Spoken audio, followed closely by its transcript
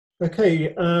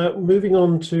Okay, moving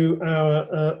on to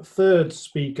our third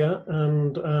speaker,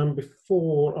 and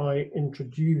before I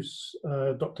introduce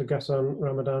Dr. Ghassan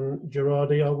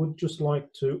Ramadan-Jaradi, I would just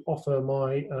like to offer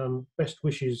my best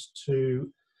wishes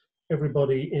to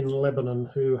everybody in Lebanon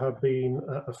who have been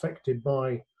affected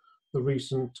by the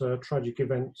recent tragic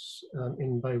events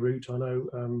in Beirut. I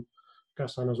know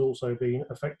Ghassan has also been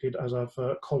affected, as have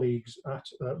colleagues at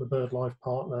the BirdLife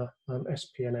partner,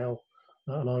 SPNL.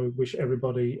 And I wish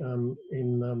everybody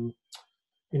in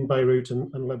Beirut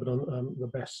and Lebanon the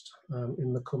best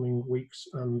in the coming weeks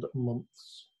and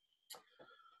months.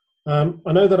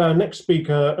 I know that our next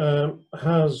speaker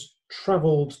has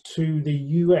travelled to the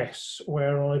US,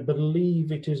 where I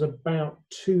believe it is about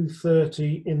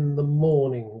 2:30 in the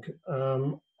morning,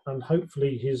 and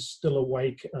hopefully he's still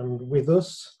awake and with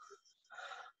us.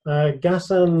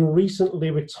 Ghassan recently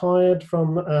retired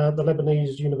from the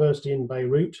Lebanese University in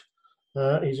Beirut.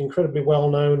 He's incredibly well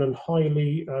known and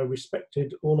highly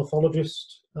respected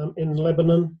ornithologist in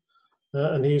Lebanon,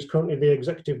 and he is currently the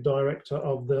executive director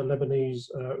of the Lebanese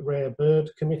Rare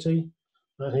Bird Committee.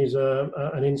 He's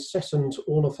an incessant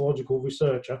ornithological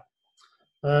researcher.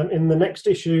 In the next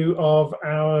issue of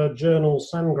our journal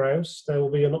Sandgrouse, there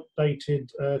will be an updated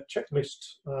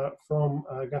checklist from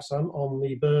Ghassan on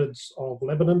the birds of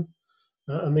Lebanon,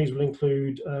 and these will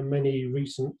include many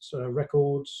recent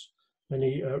records,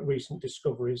 many recent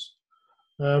discoveries.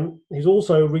 He's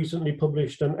also recently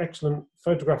published an excellent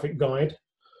photographic guide,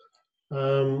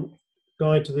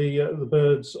 guide to the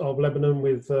birds of Lebanon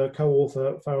with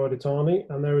co-author Fawad Itani,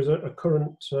 and there is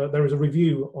a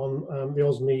review on the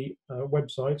OSME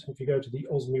website. If you go to the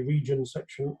OSME region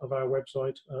section of our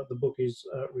website, the book is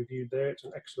reviewed there. It's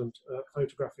an excellent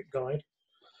photographic guide.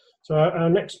 So our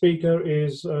next speaker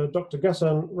is Dr.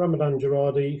 Ghassan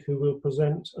Ramadan-Jaradi, who will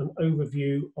present an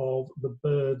overview of the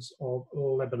birds of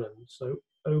Lebanon. So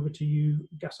over to you,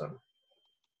 Ghassan.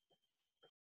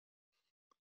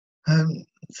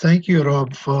 Thank you,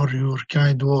 Rob, for your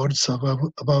kind words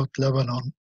about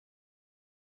Lebanon.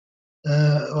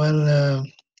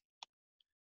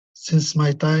 Since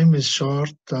my time is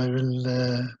short, I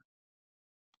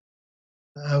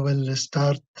will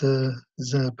start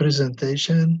the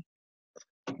presentation.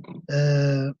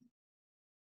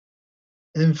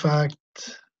 In fact,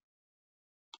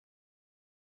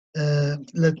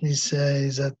 let me say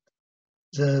that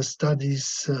the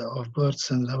studies of birds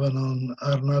in Lebanon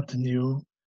are not new.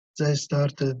 They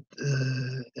started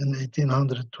in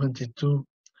 1822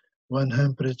 when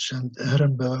Hemprich and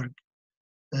Ehrenberg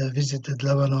visited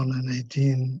Lebanon in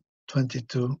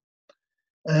 1822.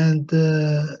 And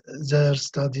their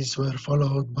studies were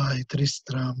followed by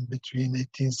Tristram between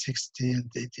 1860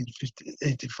 and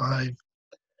 1885.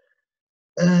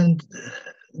 And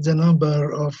the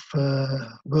number of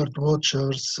bird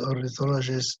watchers,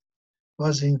 ornithologists,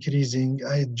 was increasing.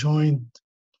 I joined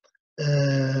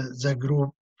the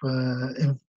group,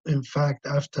 in fact,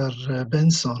 after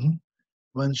Benson,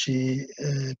 when she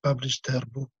published her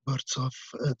book, Birds of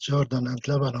Jordan and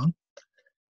Lebanon.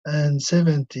 And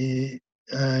 70,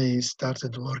 I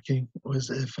started working with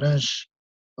a French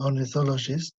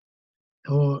ornithologist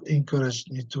who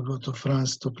encouraged me to go to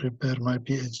France to prepare my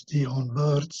PhD on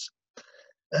birds.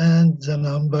 And the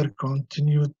number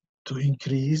continued to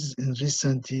increase in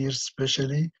recent years,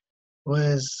 especially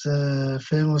with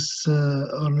famous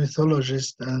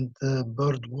ornithologists and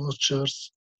bird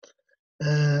watchers.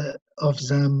 Of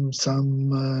them, some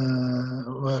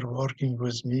were working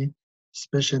with me,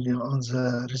 especially on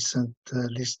the recent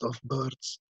list of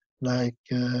birds, like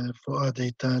Fawad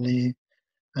Itani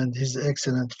and his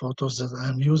excellent photos that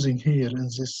I'm using here in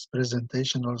this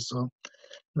presentation also,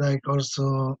 like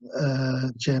also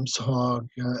James Hogg,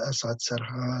 Asad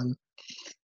Sarhal,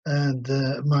 and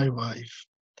my wife.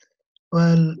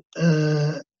 Well,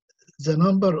 the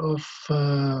number of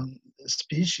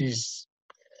species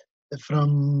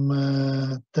from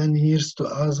 10 years to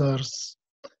others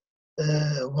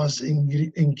was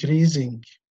increasing.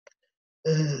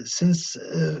 Since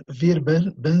Veer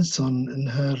Benson, in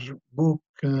her book,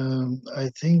 I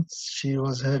think she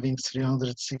was having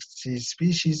 360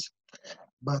 species,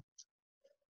 but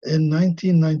in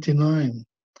 1999,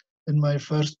 in my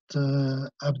first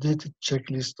updated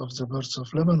checklist of the birds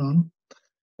of Lebanon,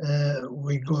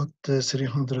 we got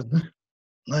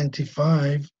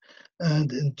 395,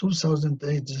 and in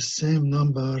 2008 the same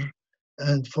number,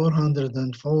 and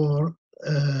 404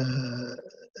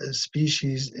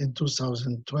 species in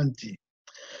 2020.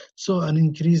 So an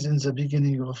increase in the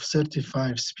beginning of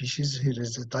 35 species. Here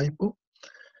is a typo.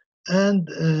 And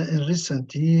in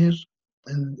recent years,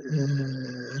 during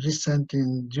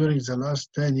the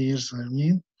last 10 years, I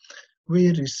mean, we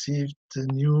received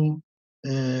new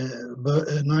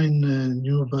 9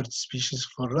 new bird species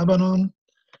for Lebanon,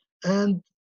 and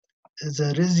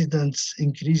the residents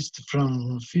increased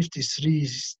from 53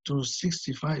 to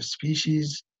 65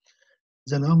 species,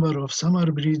 the number of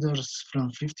summer breeders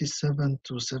from 57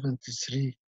 to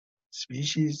 73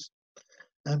 species,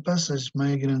 and passage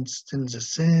migrants still the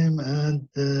same, and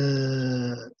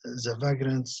the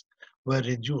vagrants were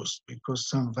reduced because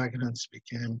some vagrants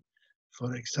became,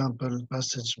 for example,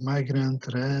 passage migrant,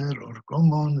 rare or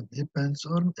common, it depends,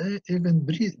 or even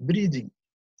breeding.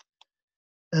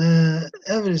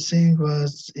 Everything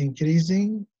was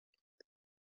increasing,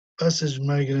 passage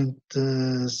migrant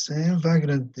same,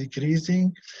 vagrant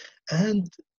decreasing, and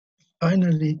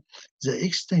finally the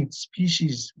extinct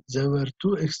species, there were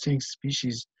 2 extinct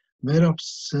species,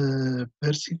 Merops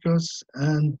persicus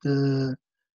and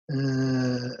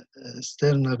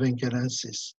Sterna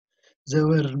bencarensis. They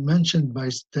were mentioned by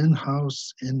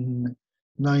Stenhouse in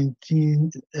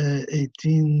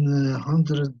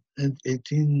 1800 and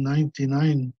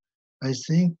 1899, I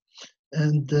think,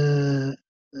 and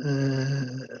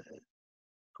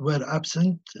were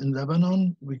absent in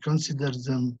Lebanon. We consider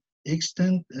them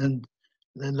extinct, and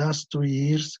the last 2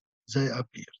 years they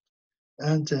appeared,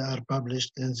 and they are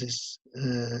published in this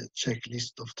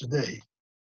checklist of today.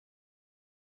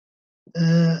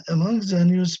 Among the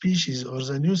new species, or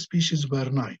the new species were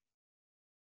 9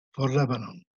 for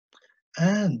Lebanon,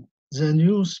 and the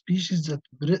new species that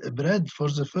bred for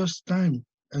the first time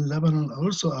in Lebanon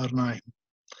also are 9.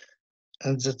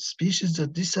 And the species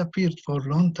that disappeared for a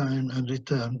long time and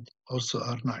returned also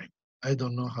are 9. I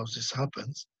don't know how this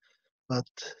happens, but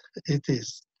it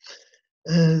is.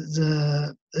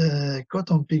 The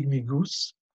cotton pygmy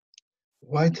goose,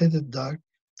 white-headed duck,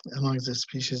 among the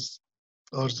species,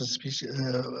 or the species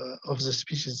of the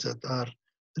species that are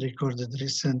recorded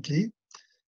recently,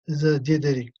 the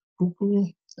Diederik cuckoo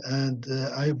and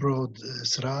eye-browed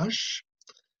thrush,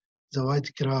 the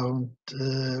white-crowned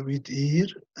wheat-ear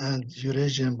and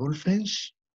Eurasian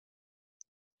bullfinch,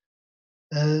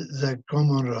 the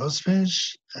common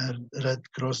rosefinch,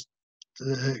 red-crossed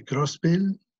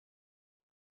crossbill,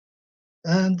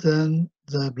 and then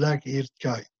the black-eared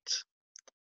kite.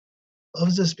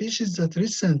 Of the species that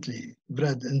recently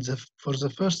bred for the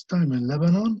first time in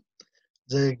Lebanon,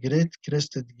 the great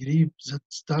crested grebe that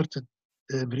started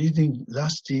breeding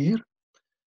last year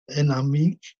in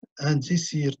Amik, and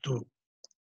this year too.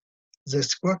 The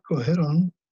squacco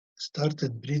heron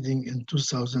started breeding in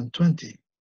 2020.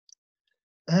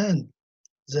 And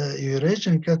the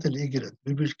Eurasian cattle egret,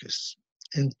 Bibulcus,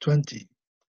 in 20.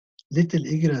 Little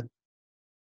egret,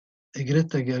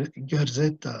 Egretta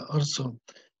garzetta, also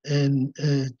in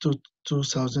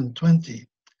 2020.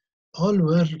 All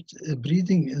were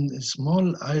breeding in a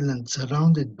small island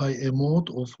surrounded by a moat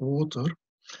of water,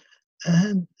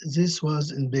 and this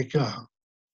was in Bekaa.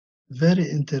 Very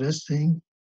interesting,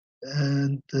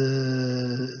 and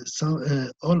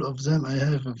all of them, I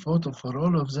have a photo for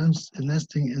all of them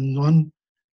nesting in one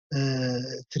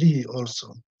tree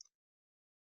also.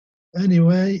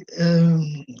 Anyway,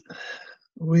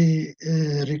 we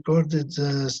recorded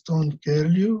the stone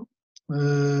curlew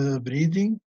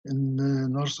breeding in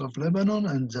north of Lebanon,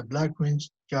 and the black-winged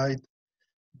kite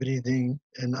breeding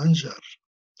in Anjar,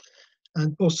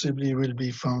 and possibly will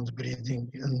be found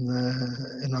breeding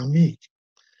in Amik.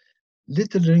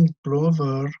 Little ringed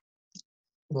plover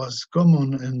was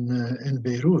common in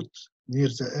Beirut, near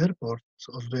the airport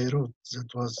of Beirut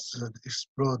that was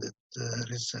exploded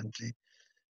recently.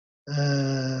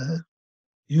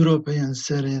 European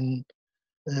seren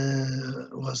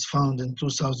was found in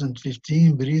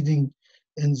 2015, breeding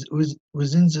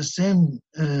within the same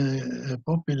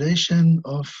population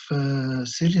of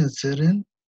Syrian seren.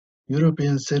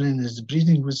 European seren is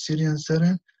breeding with Syrian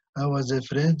seren. I was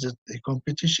afraid that a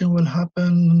competition will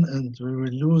happen and we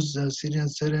will lose the Syrian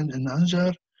seren in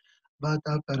Anjar, but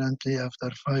apparently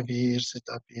after 5 years it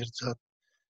appears that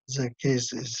the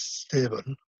case is stable.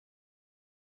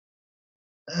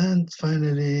 And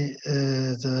finally,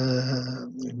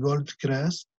 the gold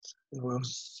crest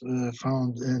was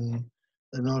found in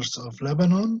the north of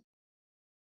Lebanon.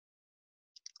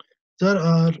 There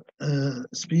are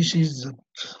species that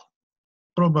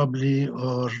probably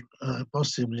or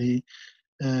possibly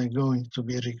going to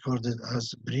be recorded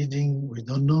as breeding, we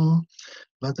don't know,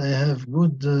 but I have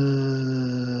good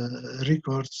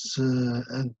records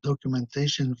and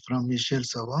documentation from Michel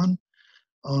Sawan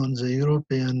on the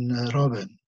European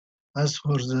robin. As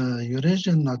for the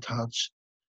Eurasian nuthatch,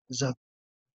 that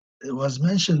was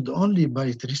mentioned only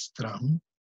by Tristram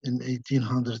in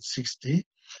 1860,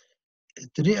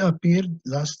 it reappeared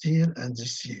last year and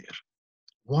this year.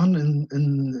 one in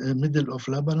the middle of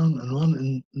Lebanon and one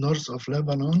in north of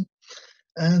Lebanon,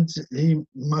 and he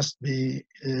must be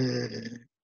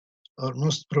or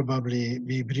most probably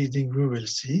be breeding, we will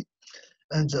see.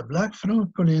 And the black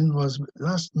francolin was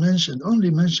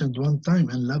only mentioned one time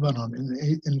in Lebanon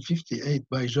in 58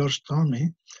 by George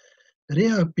Tommy,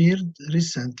 reappeared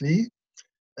recently,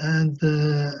 and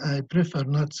I prefer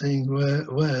not saying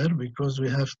where because we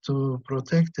have to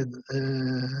protect it.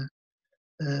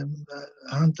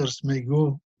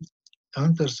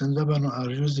 Hunters in Lebanon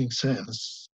are using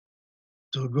science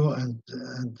to go and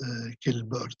kill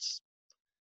birds.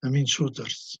 I mean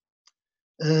shooters.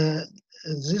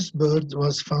 This bird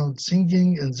was found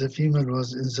singing and the female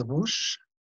was in the bush.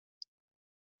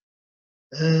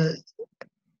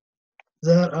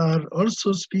 There are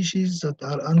also species that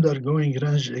are undergoing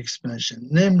range expansion,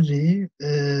 namely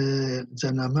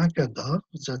the Namaka dove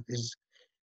that is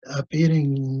appearing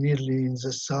nearly in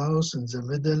the south, in the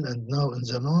middle, and now in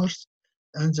the north,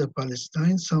 and the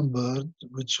Palestine sunbird,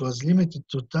 which was limited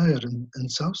to Tyre in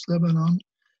South Lebanon,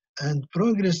 and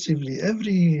progressively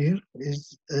every year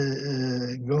is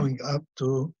going up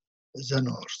to the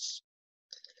north.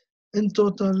 In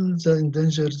total, the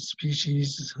endangered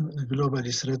species,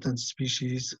 globally threatened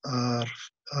species are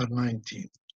 19.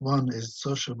 One is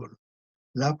sociable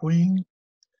lapwing.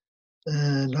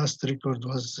 Last record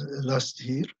was last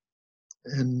year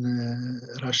in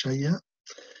Rashaya,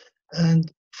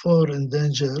 and 4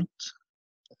 endangered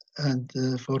and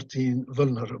 14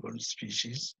 vulnerable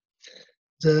species.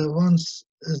 The ones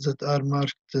that are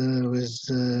marked with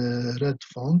red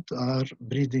font are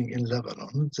breeding in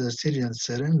Lebanon, the Syrian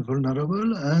seren,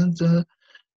 vulnerable, and the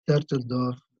turtle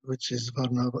dove, which is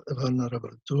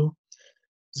vulnerable too.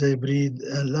 They breed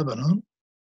in Lebanon.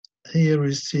 Here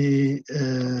we see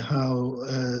how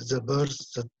the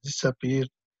birds that disappeared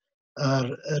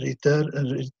are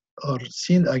returned or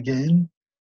seen again,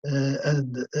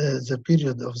 and the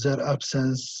period of their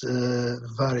absence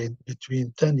varied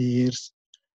between 10 years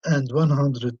and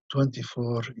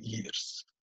 124 years.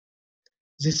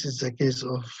 This is the case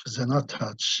of the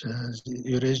nuthatch, the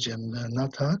Eurasian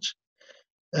nuthatch.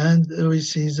 And we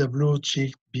see the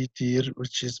blue-cheeked beetle,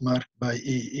 which is marked by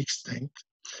E, extinct.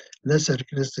 Lesser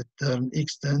crested tern,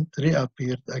 extinct,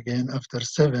 reappeared again after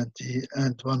 70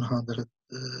 and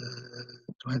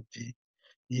 120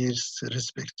 years,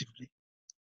 respectively.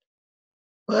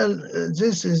 Well,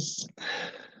 this is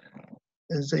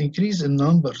the increase in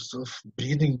numbers of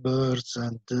breeding birds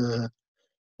and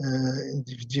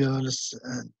individuals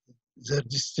and their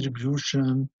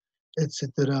distribution,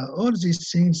 etc. All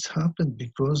these things happened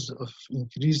because of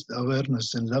increased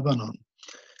awareness in Lebanon.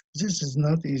 This is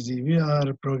not easy. We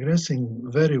are progressing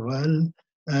very well,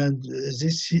 and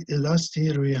last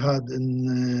year we had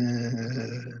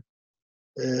the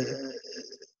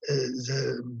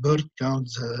bird count,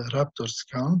 the raptors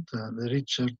count.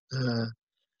 Richard,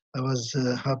 I was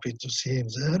happy to see him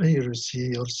there. Here you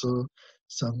see also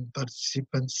some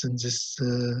participants in this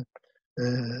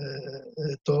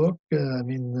talk.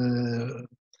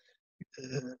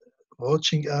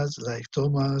 Watching us, like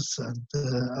Thomas and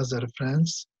other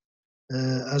friends,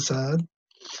 Assad.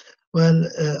 Well,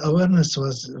 awareness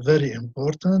was very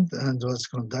important and was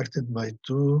conducted by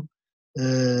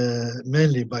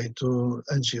mainly by two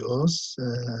NGOs,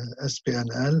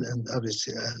 SPNL and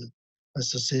ABCL,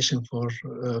 Association for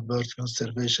Bird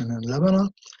Conservation in Lebanon.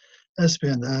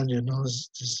 SPNL, you know,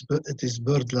 it is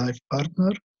BirdLife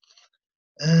Partner.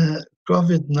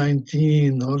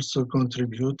 COVID-19 also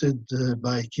contributed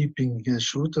by keeping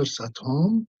shooters at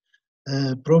home,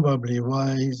 probably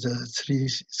why the three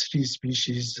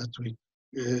species that we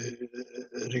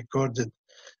recorded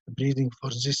breeding for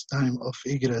this time of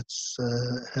egrets,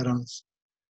 herons,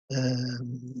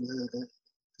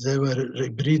 they were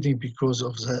breeding because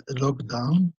of the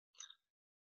lockdown.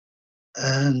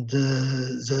 And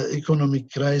the economic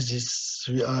crisis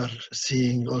we are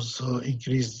seeing also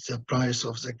increased the price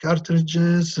of the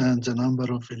cartridges, and the number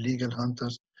of illegal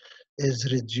hunters is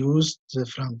reduced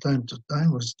from time to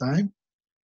time with time.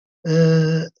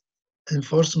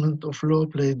 Enforcement of law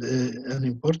played an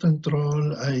important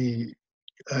role.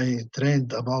 I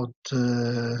trained about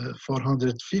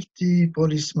 450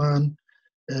 policemen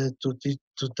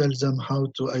to tell them how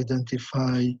to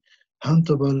identify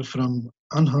huntable from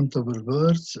unhuntable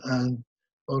birds, and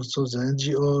also the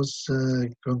NGOs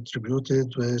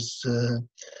contributed with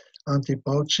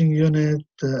anti-poaching unit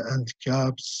and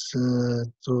cabs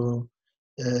to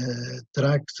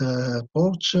track the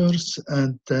poachers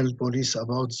and tell police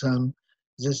about them.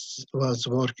 This was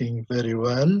working very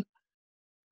well.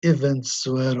 Events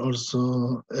were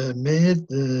also made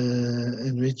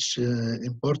in which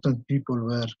important people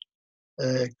were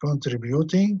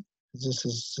contributing. This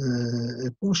is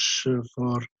a push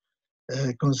for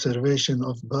conservation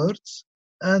of birds.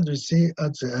 And we see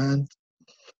at the end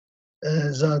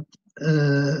that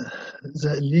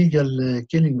the illegal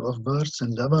killing of birds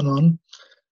in Lebanon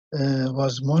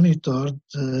was monitored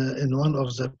in one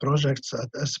of the projects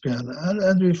at SPNL,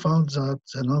 and we found that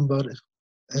the number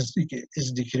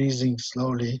is decreasing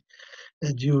slowly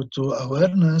due to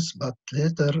awareness, but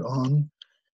later on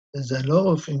the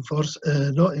law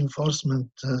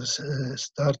enforcement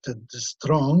started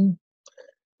strong,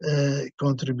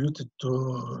 contributed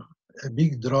to a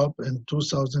big drop in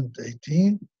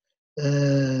 2018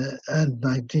 and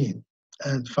 19.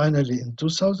 And finally in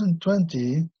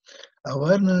 2020,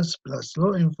 awareness plus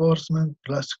law enforcement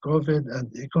plus COVID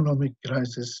and economic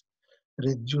crisis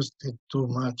reduced it too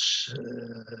much,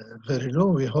 very low.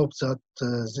 We hope that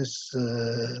this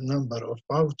number of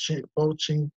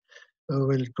poaching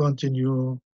will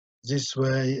continue this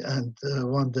way, and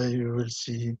one day we will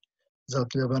see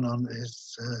that Lebanon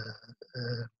is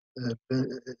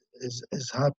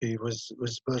happy with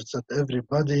birds, that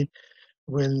everybody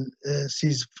will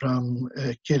cease from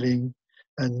killing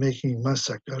and making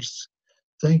massacres.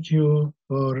 Thank you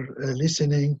for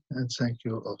listening, and thank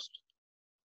you also.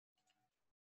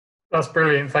 That's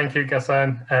brilliant. Thank you,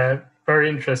 Ghassan. Very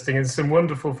interesting, and some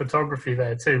wonderful photography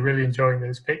there too. Really enjoying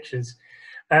those pictures.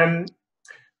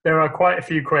 There are quite a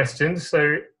few questions,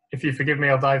 so if you forgive me,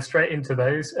 I'll dive straight into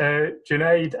those.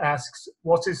 Junaid asks,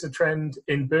 what is the trend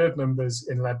in bird numbers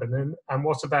in Lebanon, and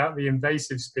what about the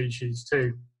invasive species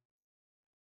too?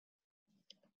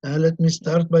 Let me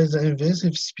start by the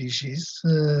invasive species.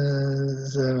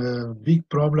 The big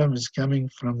problem is coming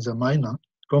from the myna,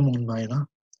 common myna,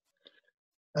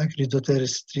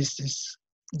 Acrydoteris tristis,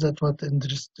 that was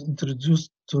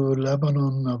introduced to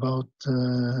Lebanon about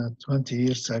 20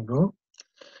 years ago,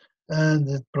 and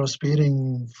it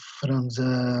prospering from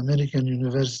the American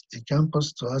University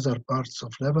campus to other parts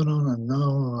of Lebanon, and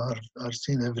now are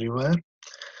seen everywhere.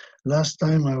 Last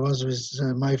time I was with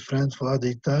my friend Fuad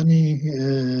Itani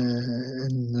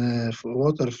in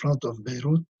waterfront of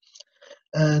Beirut,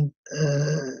 and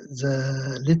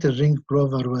the little ring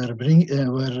plover were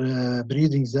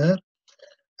breeding there,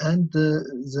 and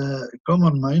the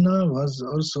common myna was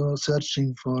also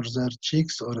searching for their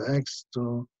chicks or eggs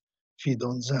to feed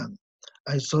on them.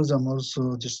 I saw them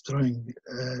also destroying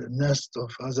nests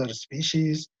of other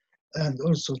species and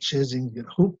also chasing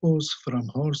hippos from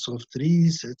holes of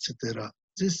trees, etc.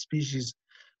 This species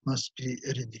must be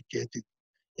eradicated.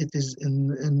 It is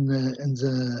in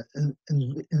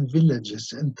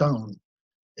villages, in town,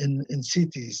 in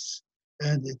cities,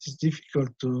 and it is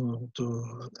difficult to.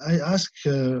 I ask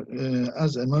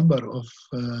as a member of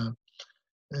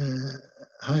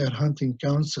Higher Hunting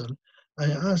Council, I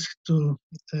asked to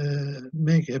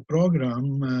make a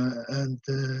program and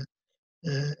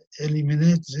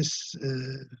eliminate this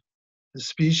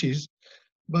species,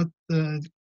 but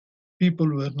people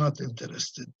were not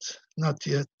interested, not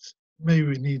yet. Maybe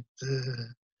we need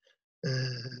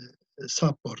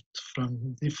support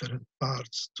from different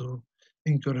parts to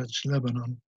encourage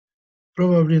Lebanon.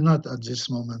 Probably not at this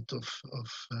moment of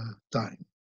time,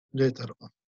 later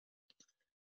on.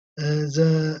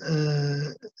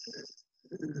 The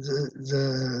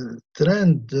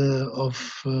trend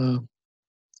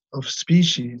of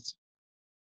species,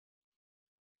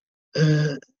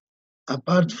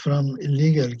 apart from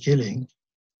illegal killing,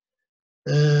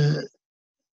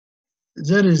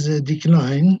 there is a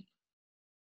decline,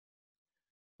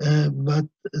 but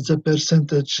the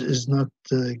percentage is not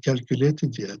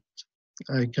calculated yet.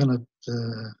 I cannot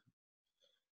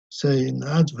say in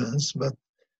advance, but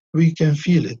we can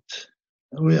feel it.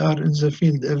 We are in the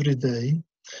field every day.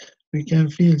 We can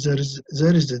feel there is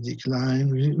a decline.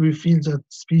 We feel that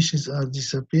species are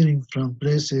disappearing from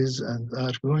places and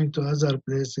are going to other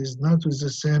places, not with the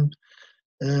same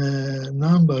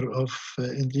number of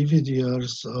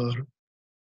individuals or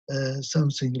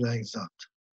something like that.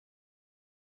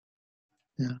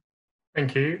 Yeah.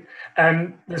 Thank you.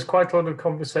 There's quite a lot of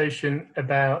conversation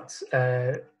about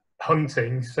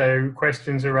hunting. So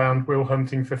questions around, will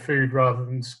hunting for food rather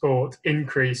than sport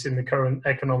increase in the current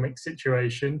economic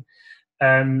situation?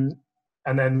 And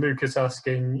then Lucas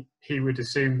asking, he would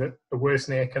assume that a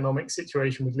worsening economic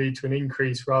situation would lead to an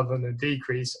increase rather than a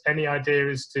decrease. Any idea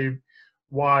as to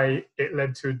why it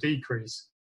led to a decrease?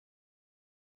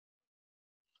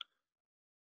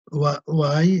 Why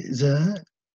the?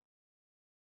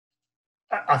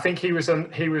 I think he was of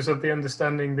the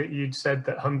understanding that you'd said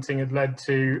that hunting had led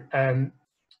to,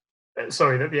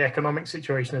 that the economic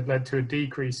situation had led to a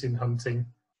decrease in hunting.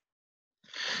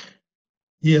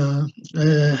 Yeah,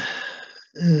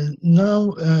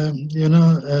 Now,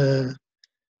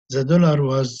 the dollar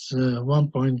was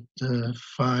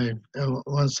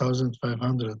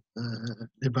 1,500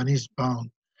 Lebanese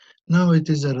pound. Now it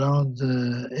is around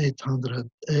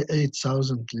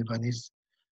 8,000 Lebanese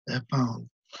pound.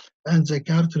 And the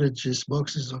cartridges,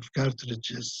 boxes of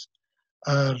cartridges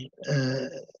are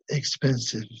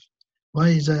expensive.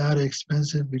 Why they are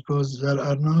expensive? Because there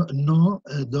are no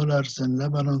dollars in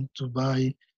Lebanon to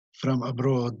buy from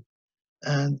abroad.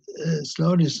 And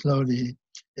slowly,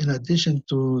 in addition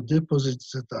to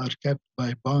deposits that are kept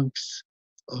by banks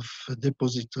of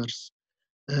depositors,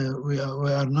 we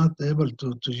are not able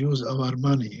to use our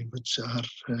money, which are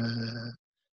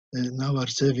in our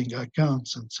saving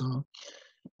accounts. And so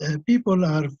people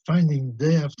are finding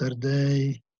day after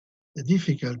day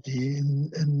difficulty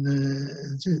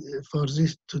for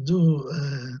this to do,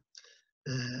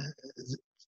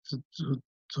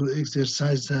 to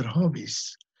exercise their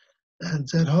hobbies. And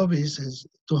their hobbies is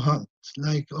to hunt,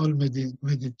 like all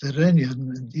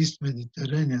Mediterranean and East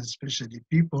Mediterranean, especially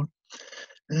people.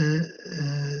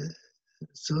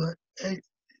 So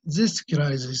this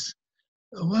crisis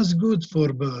was good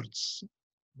for birds,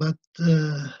 but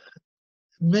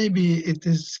maybe it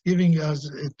is giving us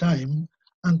a time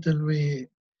until we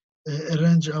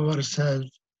arrange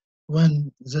ourselves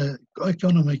when the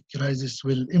economic crisis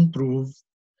will improve.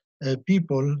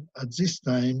 People at this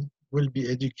time will be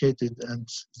educated and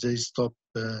they stop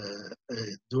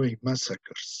doing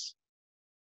massacres.